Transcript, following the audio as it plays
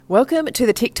Welcome to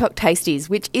the TikTok Tasties,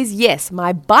 which is, yes,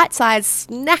 my bite-sized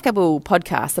snackable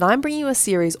podcast that I'm bringing you a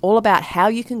series all about how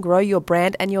you can grow your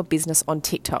brand and your business on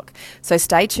TikTok. So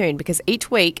stay tuned because each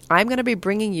week I'm going to be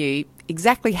bringing you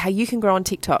exactly how you can grow on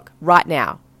TikTok right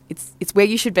now. It's where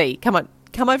you should be. Come on,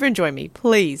 come over and join me,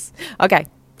 please. Okay,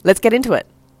 let's get into it.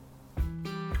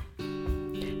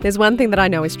 There's one thing that I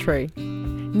know is true.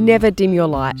 Never dim your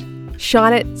light.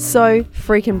 Shine it so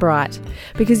freaking bright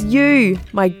because you,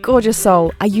 my gorgeous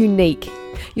soul, are unique.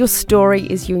 Your story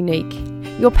is unique.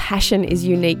 Your passion is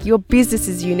unique. Your business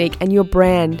is unique and your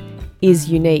brand is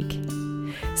unique.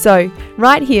 So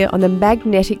right here on the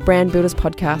Magnetic Brand Builders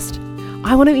podcast,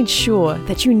 I want to ensure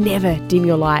that you never dim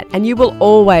your light and you will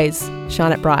always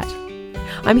shine it bright.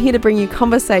 I'm here to bring you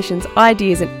conversations,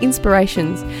 ideas and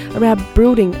inspirations around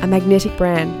building a magnetic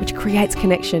brand which creates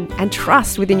connection and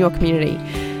trust within your community.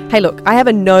 Hey look, I have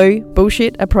a no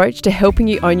bullshit approach to helping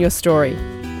you own your story,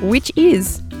 which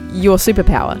is your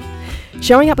superpower.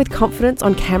 Showing up with confidence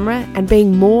on camera and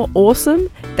being more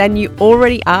awesome than you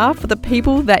already are for the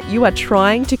people that you are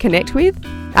trying to connect with,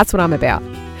 that's what I'm about.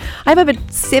 I have over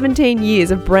 17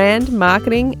 years of brand,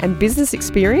 marketing and business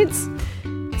experience,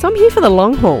 so I'm here for the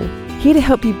long haul, here to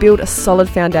help you build a solid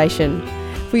foundation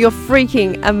for your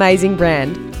freaking amazing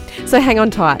brand. So hang on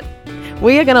tight.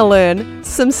 We are going to learn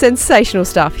some sensational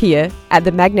stuff here at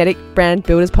the Magnetic Brand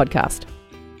Builders podcast.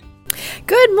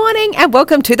 Good morning and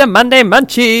welcome to the Monday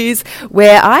Munchies,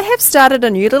 where I have started a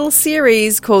new little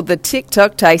series called the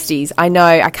TikTok Tasties. I know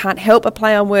I can't help but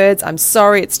play on words. I'm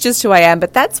sorry, it's just who I am,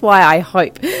 but that's why I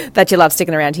hope that you love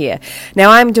sticking around here.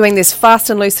 Now, I'm doing this fast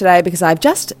and loose today because I've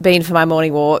just been for my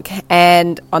morning walk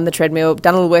and on the treadmill,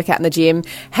 done a little workout in the gym,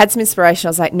 had some inspiration. I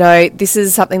was like, no, this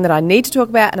is something that I need to talk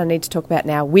about and I need to talk about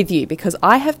now with you because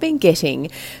I have been getting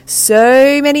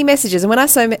so many messages. And when I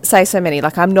say so many,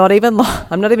 like I'm not even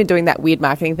doing that weird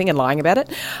marketing thing and lying about it.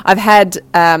 I've had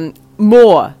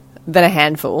more than a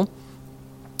handful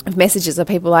of messages of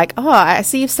people like, oh, I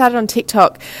see you've started on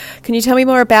TikTok. Can you tell me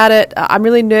more about it? I'm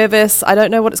really nervous. I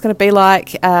don't know what it's going to be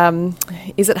like.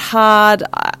 Is it hard?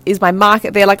 Is my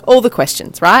market there? Like all the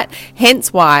questions, right?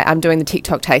 Hence why I'm doing the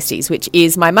TikTok Tasties, which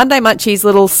is my Monday Munchies,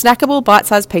 little snackable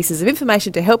bite-sized pieces of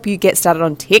information to help you get started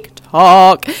on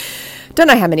TikTok. Don't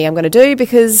know how many I'm going to do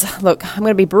because, look, I'm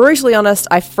going to be brutally honest,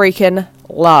 I freaking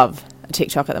love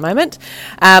TikTok at the moment.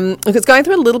 Look, it's going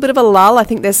through a little bit of a lull. I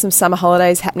think there's some summer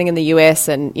holidays happening in the US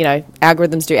and, you know,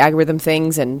 algorithms do algorithm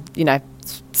things and, you know,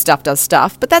 stuff does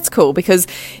stuff. But that's cool because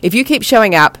if you keep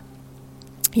showing up,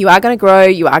 you are going to grow,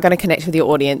 you are going to connect with your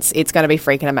audience. It's going to be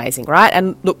freaking amazing, right?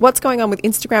 And look, what's going on with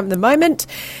Instagram at the moment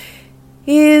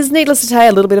is, needless to say,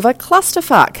 a little bit of a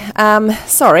clusterfuck.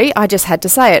 Sorry, I just had to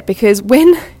say it because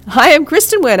when I am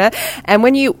Kristen Werner and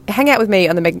when you hang out with me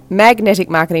on the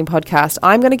Magnetic Marketing Podcast,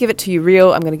 I'm going to give it to you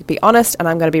real, I'm going to be honest and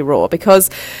I'm going to be raw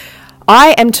because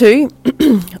I am too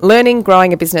learning,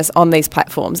 growing a business on these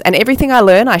platforms and everything I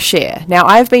learn, I share. Now,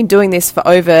 I've been doing this for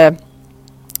over,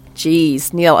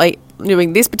 nearly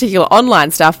doing this particular online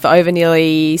stuff for over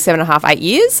nearly 7.5, 8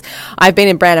 years. I've been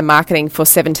in brand and marketing for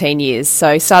 17 years.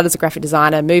 So started as a graphic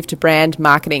designer, moved to brand,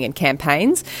 marketing and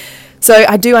campaigns. So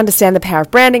I do understand the power of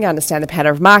branding, I understand the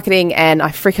power of marketing, and I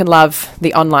freaking love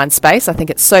the online space. I think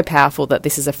it's so powerful that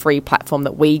this is a free platform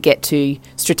that we get to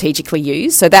strategically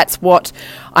use. So that's what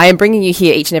I am bringing you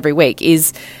here each and every week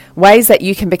is ways that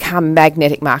you can become a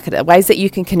magnetic marketer, ways that you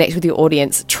can connect with your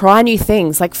audience, try new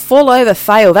things, like fall over,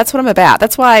 fail. That's what I'm about.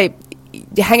 That's why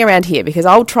hang around here because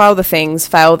I'll try all the things,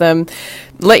 fail them,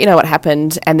 let you know what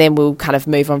happened, and then we'll kind of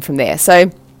move on from there. So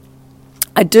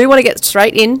I do want to get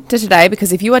straight into today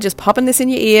because if you are just popping this in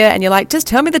your ear and you're like, just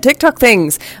tell me the TikTok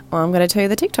things, well, I'm going to tell you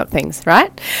the TikTok things,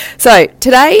 right? So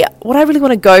today, what I really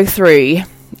want to go through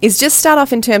is just start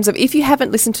off in terms of, if you haven't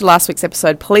listened to last week's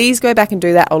episode, please go back and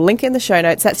do that. I'll link it in the show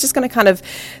notes. That's just going to kind of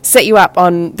set you up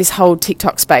on this whole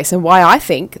TikTok space and why I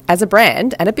think as a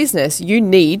brand and a business, you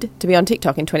need to be on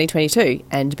TikTok in 2022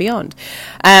 and beyond.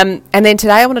 And then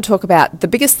today I want to talk about the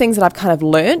biggest things that I've kind of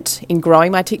learnt in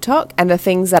growing my TikTok and the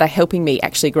things that are helping me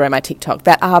actually grow my TikTok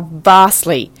that are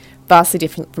vastly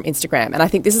different from Instagram. And I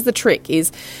think this is the trick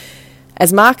is,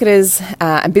 as marketers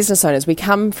and business owners, we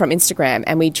come from Instagram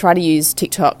and we try to use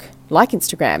TikTok like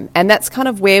Instagram. And that's kind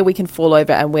of where we can fall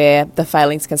over and where the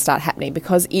failings can start happening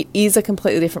because it is a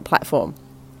completely different platform.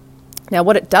 Now,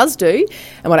 what it does do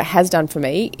and what it has done for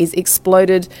me is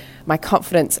exploded my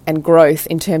confidence and growth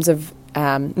in terms of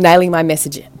nailing my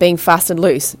message, being fast and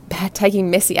loose, taking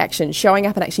messy action, showing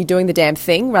up and actually doing the damn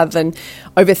thing rather than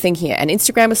overthinking it. And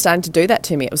Instagram was starting to do that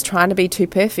to me. It was trying to be too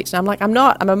perfect. And I'm like, I'm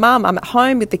not. I'm a mum. I'm at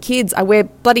home with the kids. I wear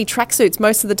bloody tracksuits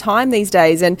most of the time these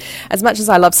days. And as much as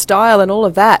I love style and all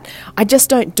of that, I just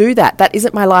don't do that. That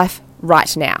isn't my life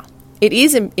right now. It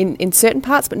is in certain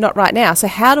parts, but not right now. So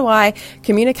how do I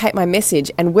communicate my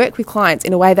message and work with clients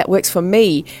in a way that works for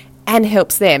me and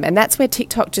helps them? And that's where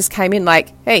TikTok just came in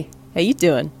like, hey, how you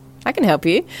doing? I can help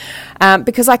you,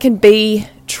 because I can be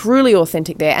truly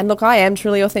authentic there. And look, I am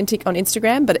truly authentic on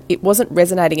Instagram, but it wasn't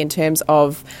resonating in terms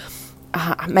of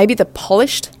maybe the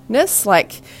polishedness,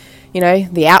 like,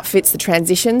 the outfits, the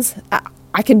transitions.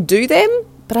 I can do them,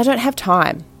 but I don't have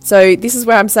time. So this is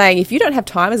where I'm saying, if you don't have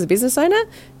time as a business owner,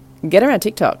 get around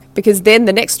TikTok, because then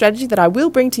the next strategy that I will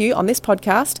bring to you on this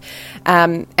podcast,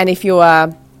 and if you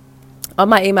are on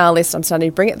my email list, I'm starting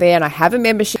to bring it there, and I have a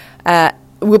membership,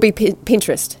 will be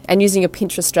Pinterest, and using your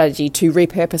Pinterest strategy to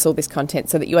repurpose all this content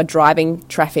so that you are driving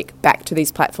traffic back to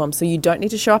these platforms so you don't need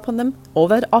to show up on them all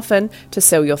that often to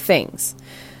sell your things.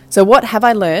 So what have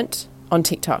I learnt on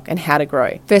TikTok and how to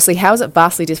grow? Firstly, how is it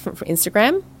vastly different from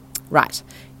Instagram? Right.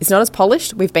 It's not as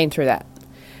polished. We've been through that.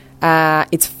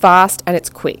 It's fast and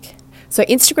it's quick. So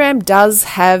Instagram does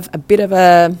have a bit of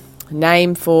a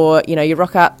name for, you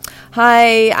rock up.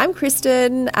 Hi, I'm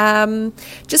Kristen.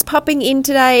 Just popping in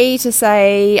today to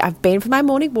say I've been for my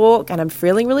morning walk and I'm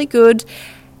feeling really good.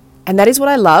 And that is what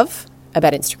I love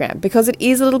about Instagram, because it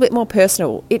is a little bit more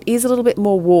personal. It is a little bit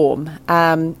more warm.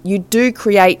 You do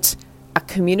create a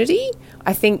community,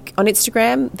 I think, on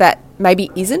Instagram that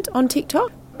maybe isn't on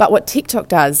TikTok. But what TikTok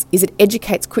does is it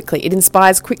educates quickly, it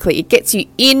inspires quickly, it gets you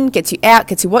in, gets you out,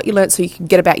 gets you what you learnt so you can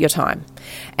get about your time.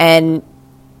 And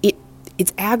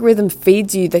its algorithm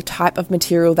feeds you the type of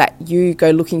material that you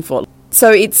go looking for. So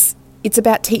it's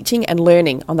about teaching and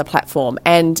learning on the platform,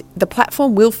 and the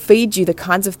platform will feed you the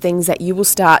kinds of things that you will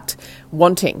start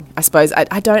wanting. I suppose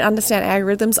I don't understand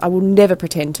algorithms. I will never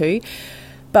pretend to.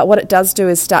 But what it does do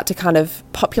is start to kind of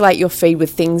populate your feed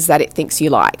with things that it thinks you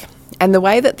like. And the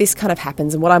way that this kind of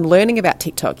happens, and what I'm learning about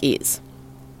TikTok, is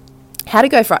how to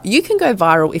go viral. You can go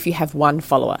viral if you have one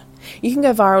follower. You can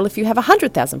go viral if you have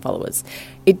 100,000 followers.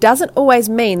 It doesn't always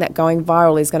mean that going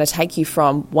viral is going to take you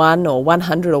from 1 or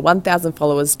 100 or 1,000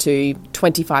 followers to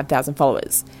 25,000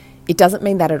 followers. It doesn't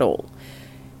mean that at all.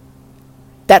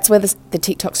 That's where the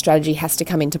TikTok strategy has to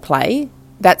come into play.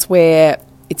 That's where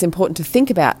it's important to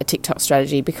think about a TikTok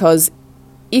strategy, because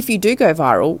if you do go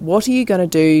viral, what are you going to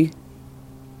do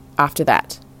after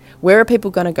that? Where are people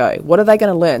going to go? What are they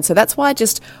going to learn? So that's why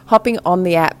just hopping on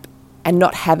the app and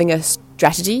not having a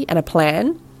strategy and a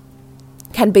plan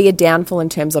can be a downfall in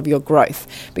terms of your growth,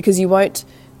 because you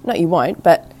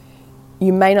but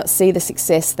you may not see the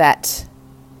success that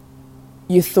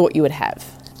you thought you would have.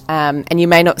 And you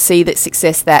may not see the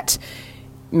success that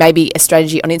maybe a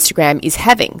strategy on Instagram is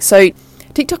having. So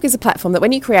TikTok is a platform that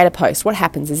when you create a post, what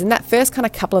happens is in that first kind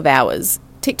of couple of hours,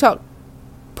 TikTok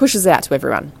pushes it out to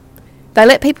everyone. They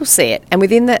let people see it, and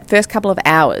within that first couple of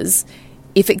hours,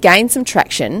 if it gains some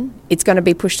traction, it's going to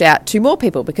be pushed out to more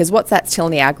people, because what that's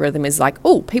telling the algorithm is like,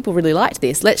 oh, people really liked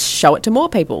this, let's show it to more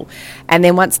people. And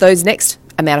then once those next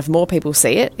amount of more people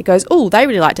see it, it goes, oh, they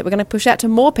really liked it, we're going to push out to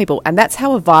more people. And that's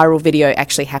how a viral video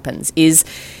actually happens, is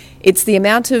it's the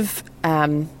amount of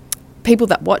people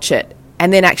that watch it,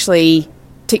 and then actually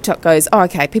TikTok goes, oh,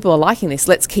 okay, people are liking this,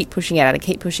 let's keep pushing it out and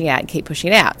keep pushing it out and keep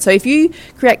pushing it out. So if you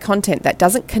create content that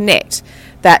doesn't connect,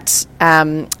 that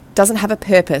doesn't have a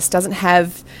purpose, doesn't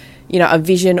have, a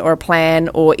vision or a plan,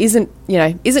 or isn't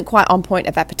quite on point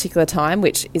at that particular time,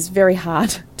 which is very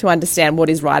hard to understand what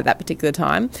is right at that particular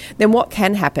time, then what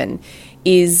can happen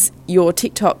is your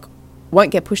TikTok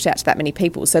won't get pushed out to that many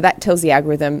people. So that tells the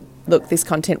algorithm, look, this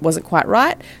content wasn't quite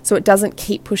right, so it doesn't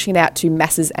keep pushing it out to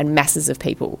masses and masses of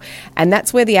people. And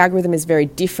that's where the algorithm is very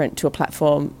different to a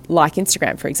platform like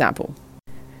Instagram, for example.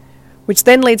 Which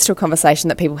then leads to a conversation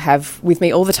that people have with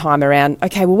me all the time around,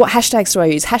 okay, well, what hashtags do I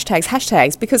use?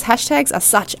 Hashtags, because hashtags are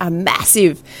such a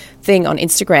massive thing on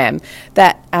Instagram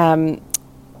that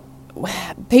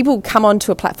people come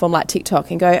onto a platform like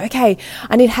TikTok and go, okay,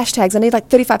 I need hashtags. I need like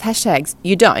 35 hashtags.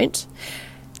 You don't.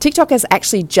 TikTok has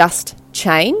actually just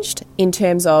changed in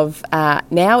terms of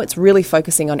now it's really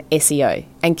focusing on SEO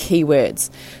and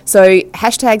keywords. So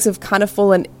hashtags have kind of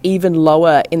fallen even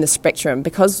lower in the spectrum,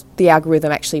 because the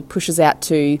algorithm actually pushes out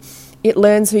to, it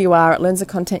learns who you are, it learns the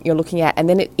content you're looking at, and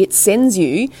then it sends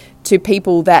you to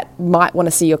people that might want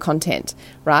to see your content,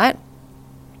 right?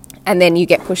 And then you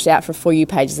get pushed out for For You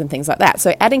pages and things like that.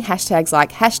 So adding hashtags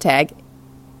like hashtag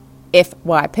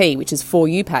FYP, which is For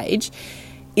You page,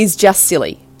 is just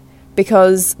silly,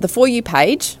 because the For You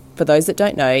page, for those that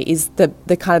don't know, is the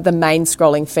kind of the main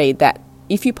scrolling feed that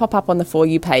if you pop up on the For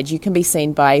You page, you can be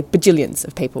seen by bajillions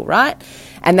of people, right?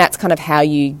 And that's kind of how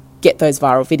you get those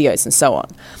viral videos and so on.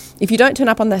 If you don't turn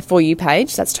up on the For You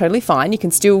page, that's totally fine. You can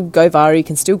still go viral, you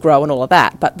can still grow and all of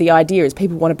that. But the idea is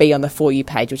people want to be on the For You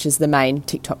page, which is the main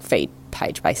TikTok feed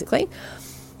page, basically.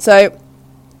 So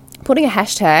putting a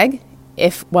hashtag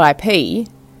FYP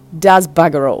does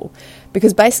bugger all,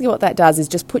 because basically what that does is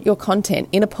just put your content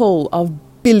in a pool of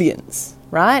billions,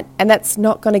 right? And that's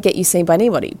not going to get you seen by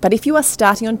anybody. But if you are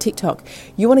starting on TikTok,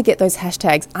 you want to get those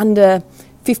hashtags under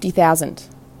 50,000,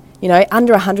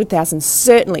 under 100,000.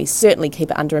 Certainly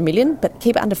keep it under 1 million, but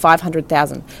keep it under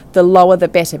 500,000. The lower the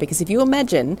better, because if you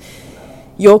imagine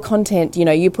your content,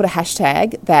 you put a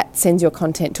hashtag that sends your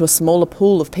content to a smaller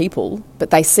pool of people, but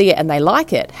they see it and they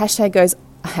like it,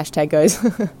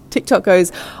 TikTok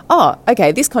goes, oh,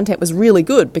 okay, this content was really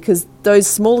good because those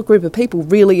smaller group of people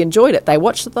really enjoyed it. They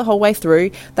watched it the whole way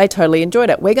through. They totally enjoyed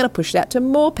it. We're going to push it out to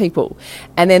more people.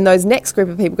 And then those next group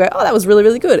of people go, oh, that was really,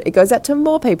 really good. It goes out to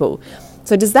more people.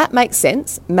 So does that make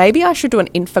sense? Maybe I should do an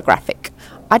infographic.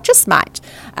 I just might.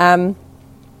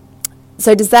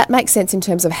 So does that make sense in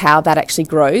terms of how that actually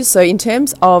grows? So in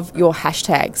terms of your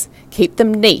hashtags, keep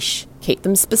them niche, keep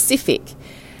them specific.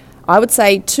 I would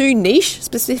say 2 niche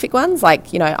specific ones, like,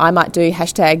 I might do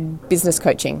hashtag business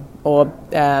coaching or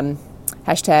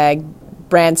hashtag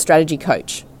brand strategy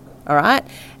coach, all right?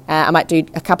 I might do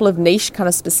a couple of niche kind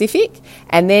of specific,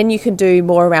 and then you can do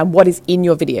more around what is in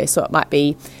your video. So it might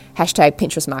be hashtag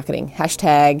Pinterest marketing,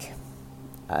 hashtag,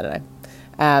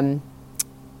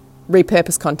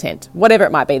 repurpose content, whatever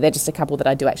it might be. They're just a couple that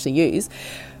I do actually use.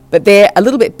 But they're a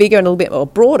little bit bigger and a little bit more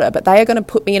broader, but they are going to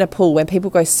put me in a pool. When people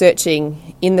go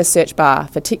searching in the search bar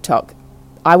for TikTok,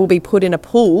 I will be put in a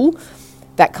pool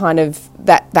that kind of,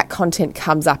 that content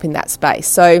comes up in that space.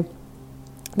 So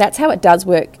that's how it does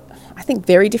work, I think,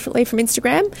 very differently from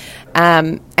Instagram.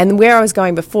 And where I was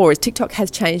going before is TikTok has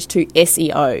changed to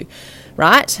SEO,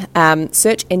 right?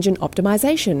 Search engine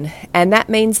optimization. And that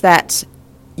means that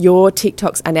your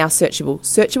TikToks are now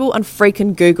searchable on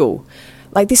freaking Google.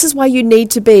 Like, this is why you need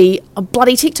to be a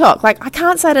bloody TikTok. Like, I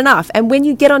can't say it enough. And when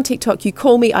you get on TikTok, you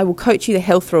call me, I will coach you the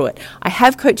hell through it. I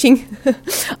have coaching.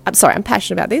 I'm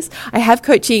passionate about this. I have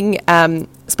coaching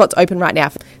spots open right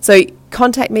now. So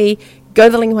contact me, go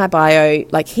to the link in my bio,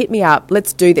 hit me up.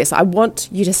 Let's do this. I want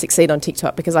you to succeed on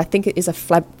TikTok because I think it is a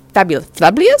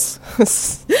fabulous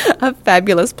a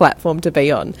fabulous platform to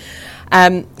be on.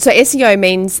 So SEO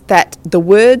means that the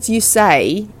words you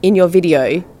say in your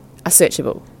video are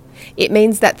searchable. It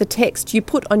means that the text you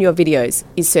put on your videos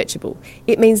is searchable.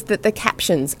 It means that the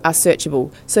captions are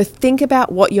searchable. So think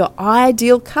about what your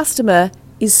ideal customer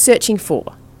is searching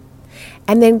for,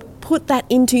 and then put that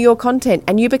into your content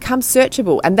and you become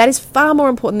searchable. And that is far more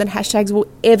important than hashtags will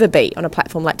ever be on a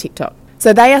platform like TikTok.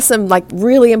 So they are some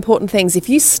really important things. If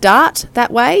you start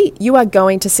that way, you are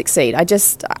going to succeed. I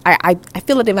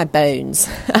feel it in my bones.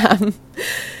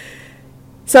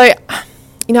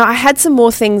 I had some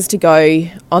more things to go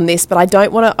on this, but I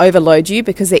don't want to overload you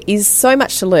because there is so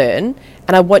much to learn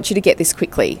and I want you to get this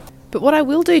quickly. But what I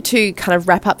will do to kind of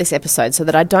wrap up this episode so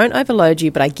that I don't overload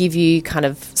you, but I give you kind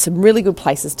of some really good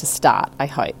places to start, I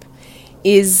hope,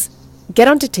 is get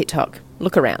onto TikTok,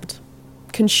 look around,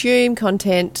 consume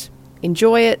content,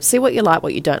 enjoy it, see what you like,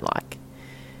 what you don't like.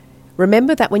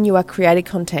 Remember that when you are creating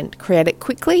content, create it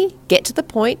quickly, get to the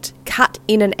point, cut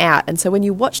in and out. And so when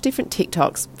you watch different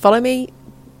TikToks, follow me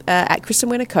at Kristen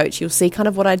Werner Coach, you'll see kind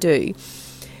of what I do.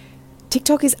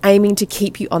 TikTok is aiming to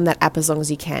keep you on that app as long as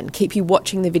you can, keep you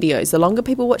watching the videos. The longer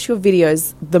people watch your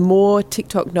videos, the more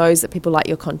TikTok knows that people like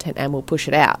your content and will push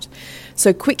it out.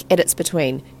 So quick edits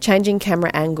between, changing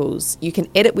camera angles. You can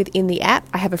edit within the app.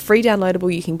 I have a free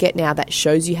downloadable you can get now that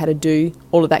shows you how to do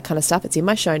all of that kind of stuff. It's in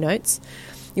my show notes.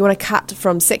 You want to cut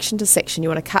from section to section. You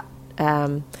want to cut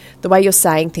the way you're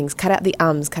saying things, cut out the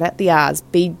ums, cut out the ahs,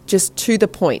 be just to the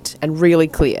point and really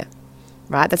clear,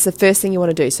 right? That's the first thing you want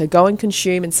to do. So go and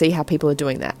consume and see how people are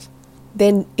doing that.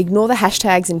 Then ignore the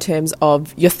hashtags in terms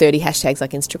of your 30 hashtags like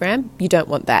Instagram. You don't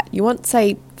want that. You want,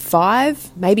 say,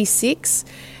 5, maybe 6.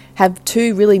 Have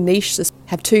 2 niche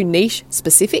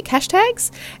specific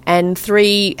hashtags and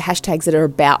 3 hashtags that are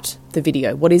about the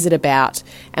video. What is it about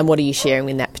and what are you sharing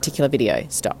in that particular video?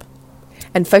 Stop.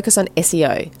 And focus on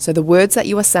SEO. So the words that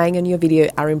you are saying in your video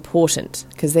are important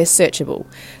because they're searchable.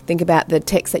 Think about the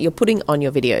text that you're putting on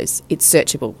your videos. It's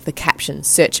searchable. The captions,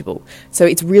 searchable. So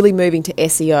it's really moving to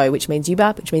SEO, which means you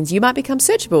might become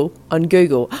searchable on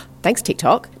Google. Thanks,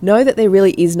 TikTok. Know that there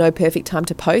really is no perfect time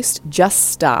to post. Just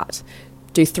start.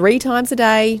 Do 3 times a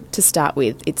day to start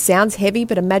with. It sounds heavy,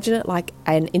 but imagine it like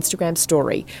an Instagram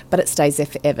story, but it stays there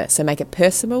forever. So make it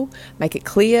personal, make it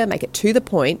clear, make it to the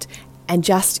point, and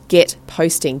just get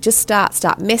posting. Just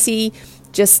start messy,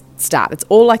 just start. That's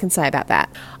all I can say about that.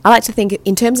 I like to think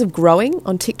in terms of growing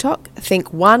on TikTok,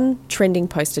 think 1 trending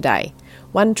post a day,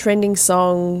 1 trending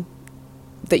song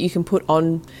that you can put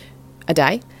on a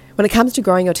day. When it comes to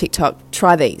growing your TikTok,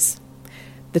 try these.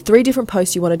 The 3 different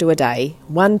posts you want to do a day,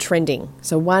 1 trending.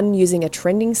 So 1 using a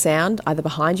trending sound, either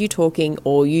behind you talking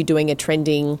or you doing a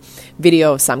trending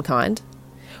video of some kind.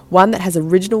 1 that has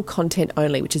original content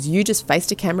only, which is you just face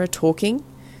to camera talking,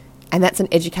 and that's an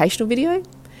educational video.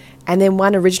 And then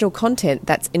 1 original content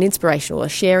that's an inspirational or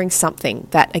sharing something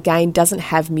that, again, doesn't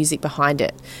have music behind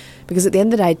it. Because at the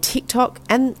end of the day, TikTok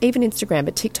and even Instagram,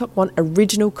 but TikTok want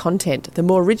original content. The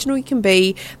more original you can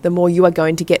be, the more you are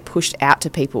going to get pushed out to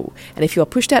people. And if you are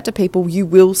pushed out to people, you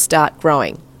will start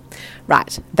growing.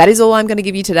 Right, that is all I'm going to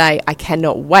give you today. I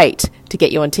cannot wait to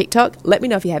get you on TikTok. Let me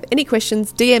know if you have any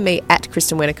questions. DM me at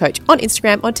Kristen Werner Coach on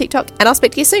Instagram, on TikTok, and I'll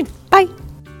speak to you soon.